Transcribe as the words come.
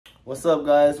What's up,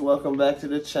 guys? Welcome back to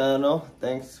the channel.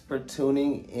 Thanks for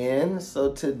tuning in.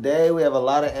 So today we have a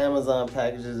lot of Amazon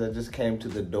packages that just came to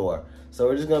the door. So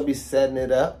we're just gonna be setting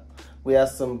it up. We have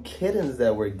some kittens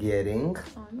that we're getting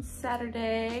on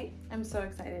Saturday. I'm so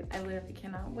excited. I literally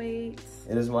cannot wait.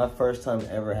 It is my first time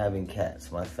ever having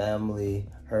cats. My family,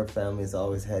 her family's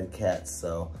always had cats,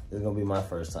 so this is gonna be my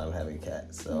first time having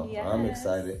cats. So yes. I'm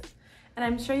excited. And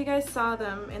I'm sure you guys saw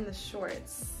them in the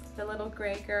shorts. The little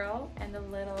gray girl and the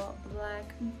little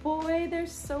black boy. They're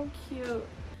so cute.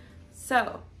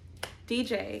 So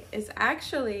DJ is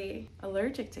actually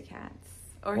allergic to cats,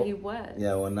 or he was.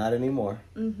 Yeah, well, not anymore.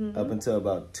 Up until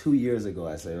about 2 years ago,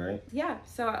 I say, right? Yeah,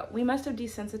 so we must have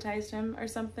desensitized him or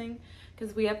something,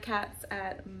 because we have cats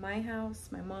at my house,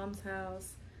 my mom's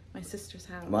house, my sister's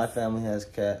house. My family has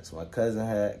cats. My cousin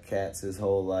had cats his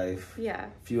whole life. Yeah.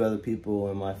 A few other people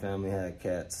in my family had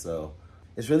cats, so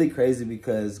it's really crazy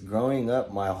because growing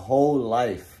up my whole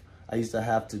life, I used to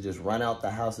have to just run out the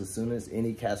house as soon as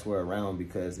any cats were around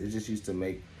because it just used to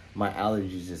make my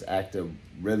allergies just act up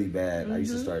really bad. I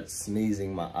used to start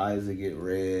sneezing, my eyes would get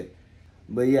red.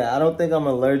 But yeah, I don't think I'm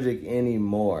allergic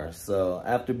anymore. So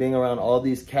after being around all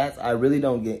these cats, I really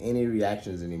don't get any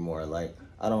reactions anymore. Like,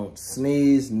 I don't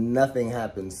sneeze, nothing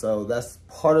happens. So that's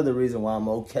part of the reason why I'm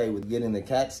okay with getting the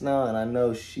cats now. And I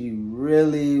know she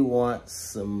really wants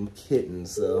some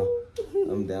kittens, so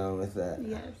I'm down with that.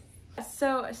 Yes.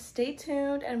 So stay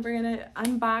tuned and we're gonna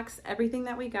unbox everything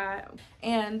that we got.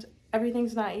 And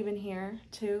everything's not even here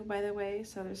too, by the way.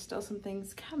 So there's still some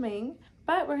things coming.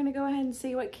 But we're gonna go ahead and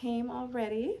see what came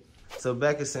already. So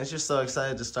Becca, since you're so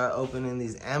excited to start opening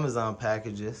these Amazon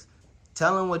packages,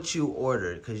 tell them what you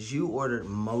ordered, because you ordered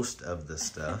most of the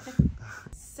stuff.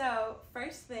 So,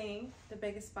 first thing, the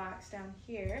biggest box down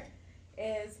here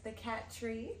is the cat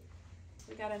tree.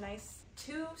 We got a nice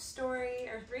 2-story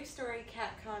or 3-story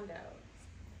cat condo.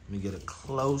 Let me get a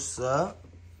close-up.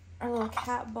 Our little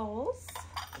cat bowls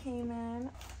came in.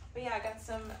 But yeah, I got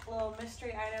some little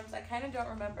mystery items. I kind of don't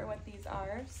remember what these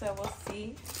are, so we'll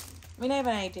see. I mean, I have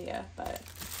an idea, but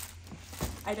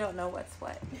I don't know what's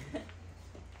what.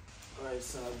 Alright,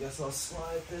 so I guess I'll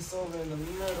slide this over in the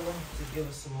middle to give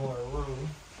us some more room.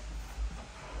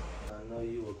 I know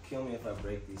you will kill me if I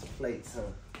break these plates,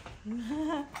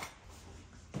 huh?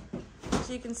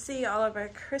 So you can see all of our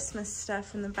Christmas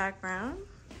stuff in the background.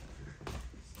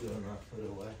 Still not put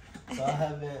away. So I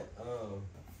haven't,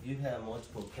 you've had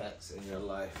multiple cats in your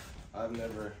life. I've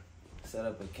never set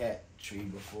up a cat tree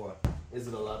before. Is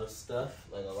it a lot of stuff?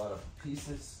 Like a lot of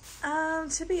pieces?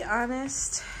 To be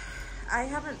honest, I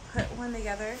haven't put one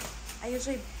together. I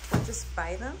usually just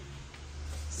buy them.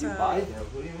 So you buy them?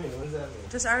 What do you mean? What does that mean?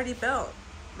 Just already built.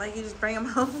 Like you just bring them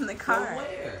home in the car. From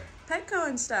where? Petco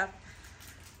and stuff.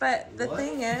 But the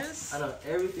thing is, I know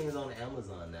everything's on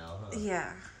Amazon now, huh?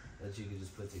 Yeah. That you can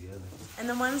just put together. And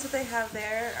the ones that they have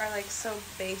there are like so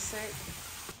basic.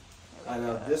 I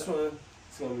know this one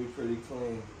is gonna be pretty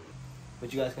clean.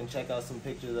 But you guys can check out some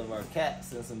pictures of our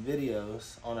cats and some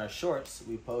videos on our shorts.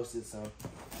 We posted some.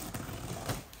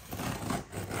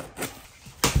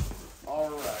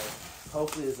 Alright.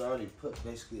 Hopefully it's already put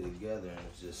basically together and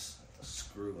it's just a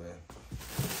screw in.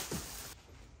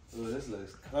 Ooh, this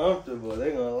looks comfortable.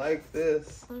 They're gonna like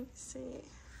this. Let me see.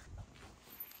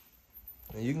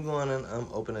 And you can go on and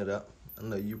open it up. I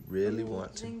know you really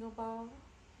want to. Jingle ball.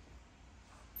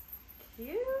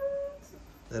 Cute.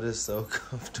 That is so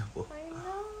comfortable. I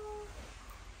know.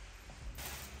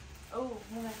 Oh,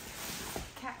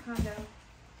 cat condo.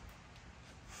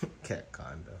 Cat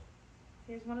condo.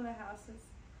 Here's one of the houses.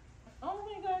 Oh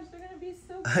my gosh, they're gonna be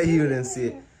so cute. You didn't see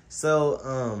it.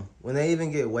 So, when they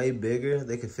even get way bigger,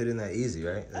 they can fit in that easy,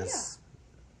 right? That's,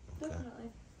 yeah,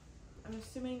 definitely. I'm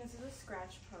assuming this is a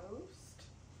scratch post.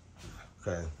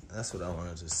 Okay, that's what I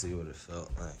wanted to see what it felt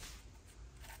like.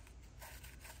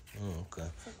 Okay.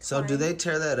 So do they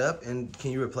tear that up and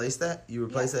can you replace that? You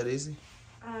replace that easy?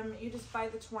 You just buy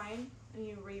the twine and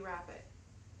you rewrap it.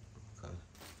 Okay.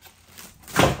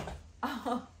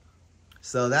 Oh.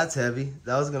 So that's heavy.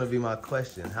 That was gonna be my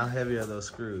question. How heavy are those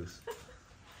screws?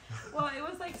 Well, it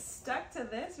was like stuck to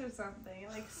this or something. It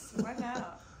like swung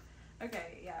out.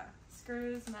 Okay, yeah.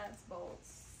 Screws, nuts,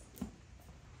 bolts.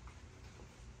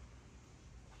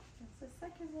 That's the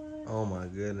second one. Oh my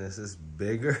goodness, it's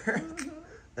bigger.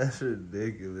 That's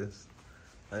ridiculous.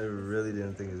 I really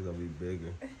didn't think it was gonna be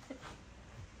bigger.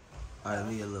 All right, let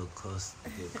me get a little close to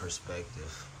get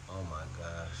perspective. Oh my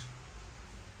gosh.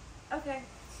 Okay,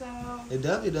 so it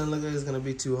definitely doesn't look like it's gonna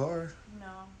be too hard.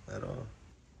 No. At all.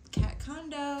 Cat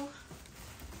condo.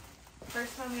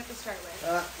 First one we have to start with.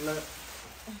 Look.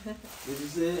 Did you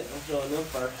see it? I'm showing them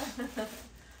first.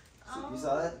 You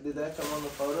saw that? Did that come on the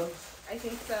photos? I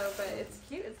think so, but it's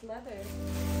cute. It's leather.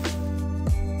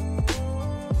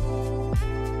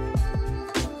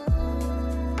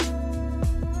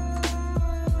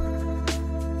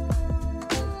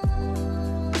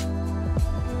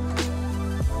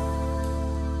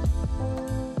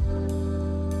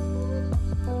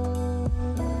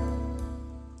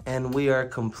 And we are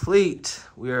complete.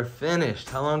 We are finished.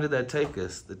 How long did that take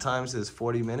us? The time says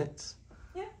 40 minutes.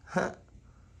 Yeah.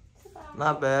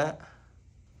 Not bad.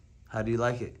 How do you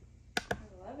like it? I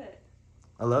love it.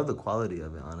 I love the quality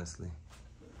of it, honestly.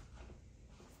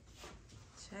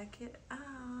 Check it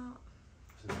out.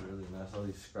 This is really nice. All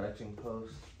these scratching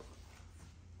posts.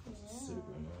 Yeah.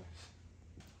 Super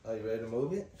nice. Are you ready to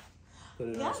move it? Put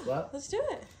it on Yeah, the spot? let's do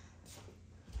it.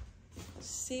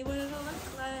 See what it'll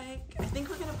look like. I think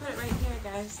we're gonna put it right here,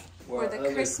 guys. Where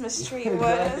the Christmas tree was.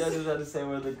 I was about to say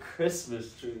where the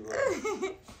Christmas tree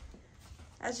was.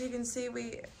 As you can see,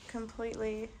 we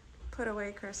completely put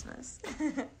away Christmas.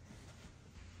 Let's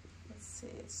see,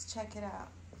 let's check it out.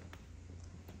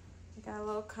 We got a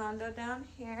little condo down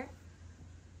here.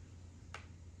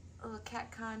 A little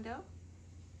cat condo.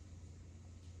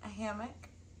 A hammock.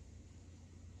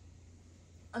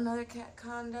 Another cat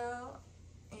condo.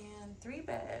 And 3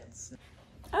 beds.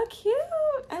 Oh, cute!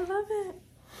 I love it.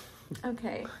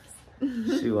 Okay.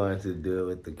 She wanted to do it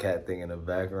with the cat thing in the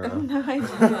background. No, I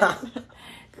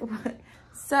didn't.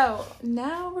 So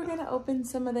now we're gonna open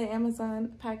some of the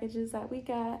Amazon packages that we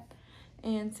got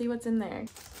and see what's in there.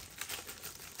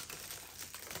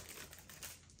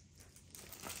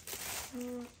 I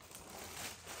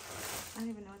don't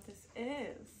even know what this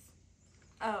is.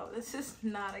 Oh, this is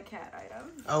not a cat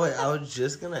item. Oh wait, I was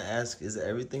just gonna ask, is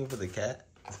everything for the cat?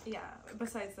 Yeah,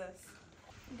 besides this.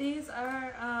 These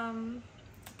are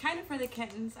kind of for the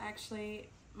kittens, actually.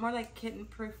 More like kitten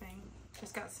proofing.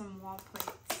 Just got some wall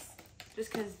plates.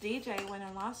 Just because DJ went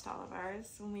and lost all of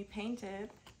ours when we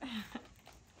painted.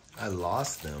 I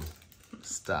lost them.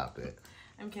 Stop it.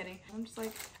 I'm kidding. I'm just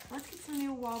like, let's get some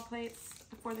new wall plates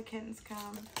before the kittens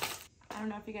come. I don't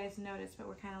know if you guys noticed, but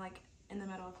we're kind of like in the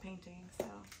middle of painting, so.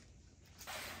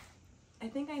 I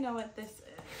think I know what this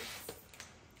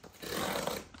is.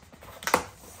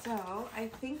 So, I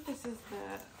think this is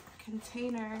the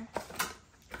container,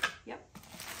 yep,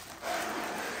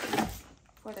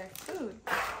 for their food.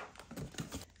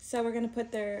 So we're gonna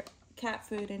put their cat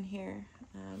food in here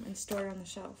and store it on the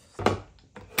shelf.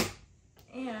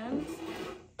 And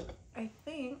I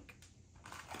think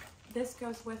this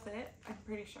goes with it, I'm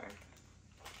pretty sure.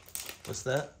 What's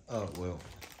that? Oh, well,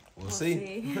 we'll see.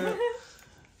 See.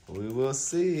 We will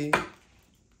see.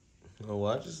 Well,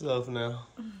 watch yourself now.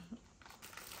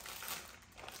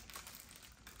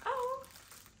 Oh,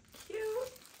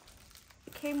 cute.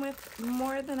 It came with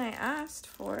more than I asked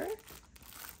for.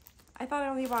 I thought I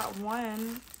only bought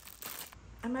one.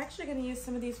 I'm actually going to use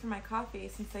some of these for my coffee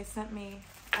since they sent me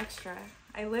extra.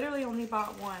 I literally only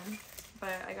bought one,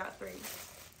 but I got 3.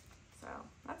 So,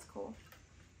 that's cool.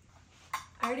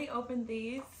 I already opened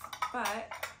these,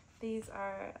 but these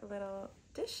are little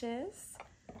dishes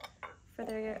for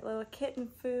their little kitten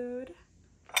food.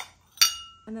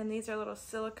 And then these are little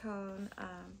silicone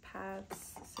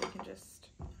pads, so you can just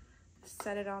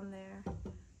set it on there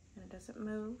and it doesn't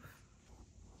move.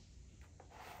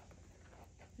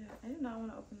 Yeah, I do not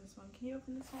want to open this one. Can you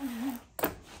open this one?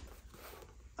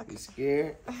 You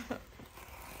scared?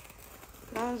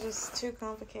 That was just too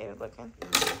complicated looking.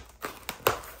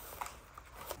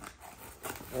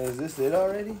 Is this it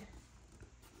already?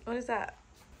 What is that?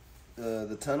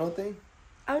 The tunnel thing?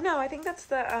 Oh no, I think that's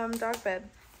the dog bed.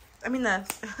 I mean the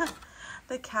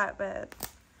the cat bed.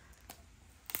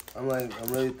 I'm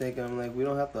really thinking, we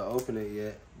don't have to open it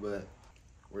yet, but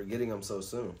we're getting them so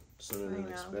soon. Sooner than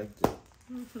expected.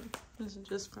 This is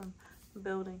just from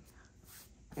building.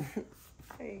 There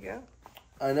you go.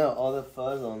 I know, all the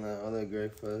fuzz on that, all that gray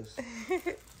fuzz.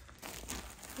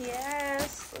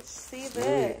 Yes, let's see It's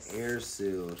this. really air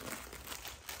sealed.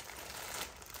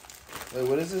 Wait,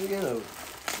 what is this again? A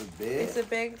bed? It's a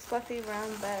big fluffy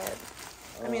round bed.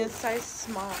 Oh. I mean, it's size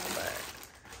small, but.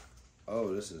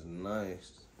 Oh, this is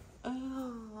nice.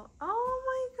 Oh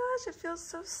my gosh, it feels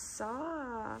so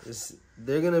soft.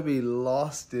 They're gonna be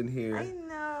lost in here. I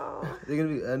know. They're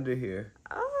gonna be under here.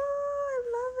 Oh, I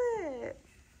love it.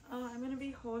 Oh, I'm gonna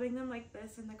be holding them like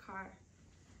this in the car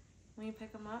when you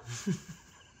pick them up.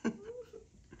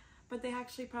 But they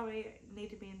actually probably need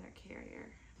to be in their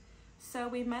carrier. So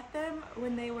we met them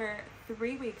when they were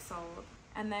 3 weeks old,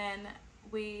 and then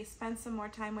we spent some more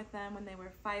time with them when they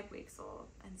were 5 weeks old.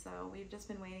 And so we've just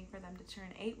been waiting for them to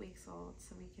turn 8 weeks old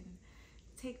so we can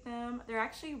take them. They're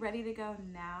actually ready to go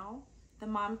now. the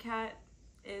mom cat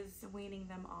is weaning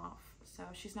them off. So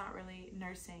she's not really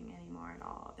nursing anymore at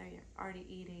all. They're already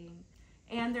eating.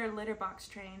 And they're litter box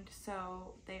trained,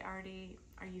 so they already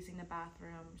are using the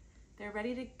bathroom. They're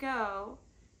ready to go.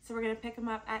 So we're gonna pick them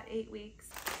up at 8 weeks.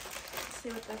 Let's see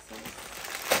what this is.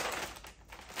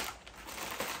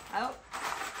 Oh,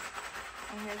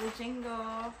 I hear the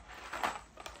jingle.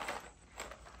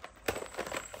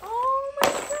 Oh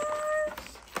my gosh!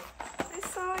 I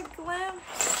saw a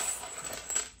glimpse.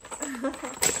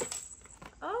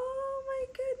 Oh my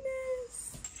goodness!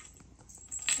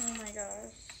 Oh my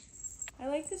gosh. I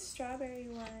like the strawberry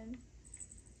one.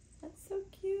 That's so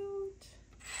cute.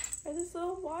 Or this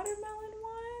little watermelon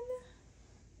one.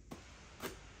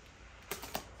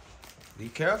 Be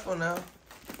careful now.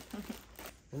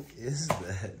 What is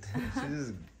that? She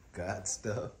just got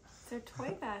stuff. It's their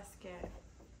toy basket.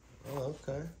 Oh,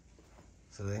 okay.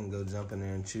 So they can go jump in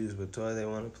there and choose what toy they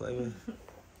want to play with?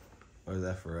 Or is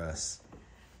that for us?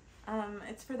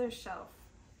 It's for their shelf.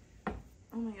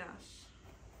 Oh my gosh.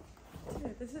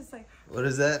 Dude, this is like... What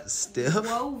is that? Stiff?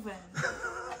 Woven.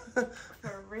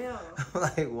 For real.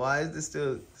 Like, why is this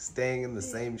still staying in the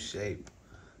same shape?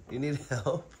 You need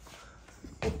help?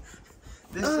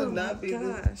 This should not be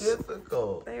this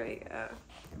difficult. There we go.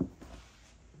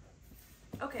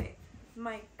 Okay,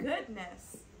 my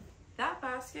goodness. That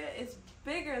basket is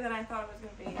bigger than I thought it was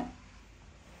going to be.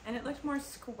 And it looks more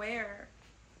square.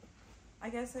 I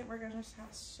guess we're going to just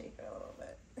have to shape it a little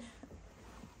bit.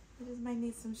 It just might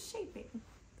need some shaping.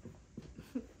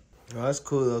 Oh, that's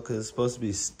cool though, because it's supposed to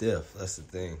be stiff. That's the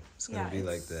thing. It's going to be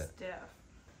like that. Stiff.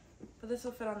 But this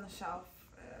will fit on the shelf.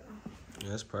 Yeah,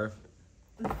 that's perfect.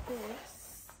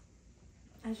 This,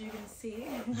 as you can see,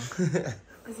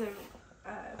 is a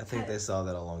I think they saw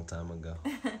that a long time ago.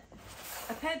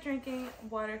 a pet drinking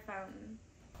water fountain.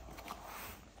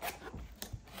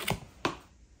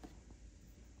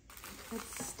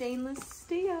 It's stainless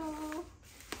steel.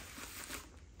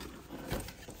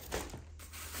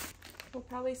 We'll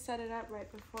probably set it up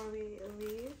right before we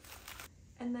leave.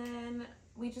 And then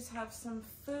we just have some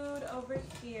food over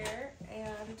here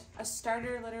and a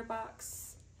starter litter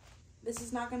box. This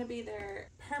is not going to be their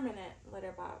permanent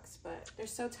litter box, but they're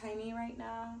so tiny right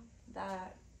now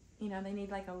that, you know, they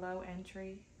need like a low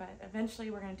entry, but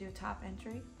eventually we're going to do a top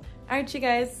entry. All right, you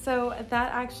guys, so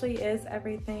that actually is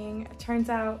everything. It turns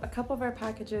out a couple of our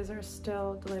packages are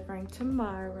still delivering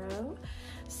tomorrow.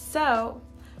 So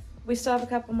we still have a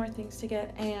couple more things to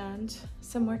get and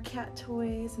some more cat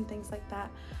toys and things like that.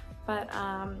 But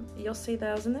you'll see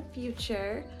those in the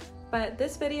future. But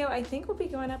this video, I think, will be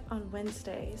going up on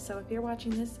Wednesday. So if you're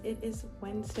watching this, it is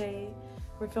Wednesday.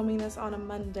 We're filming this on a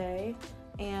Monday.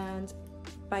 And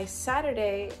by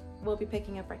Saturday, we'll be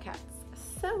picking up our cats.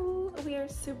 So we are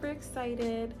super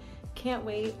excited. Can't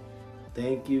wait.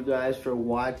 Thank you guys for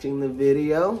watching the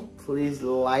video. Please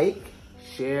like,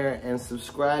 share, and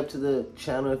subscribe to the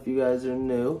channel if you guys are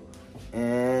new.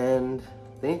 And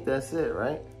I think that's it,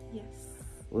 right? Yes.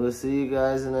 We'll see you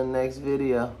guys in the next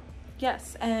video.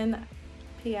 Yes, and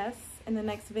P.S. in the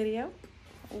next video,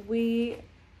 we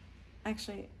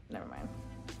actually, never mind.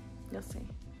 You'll see.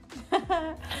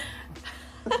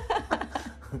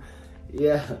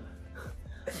 Yeah.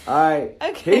 All right.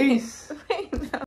 Okay. Peace.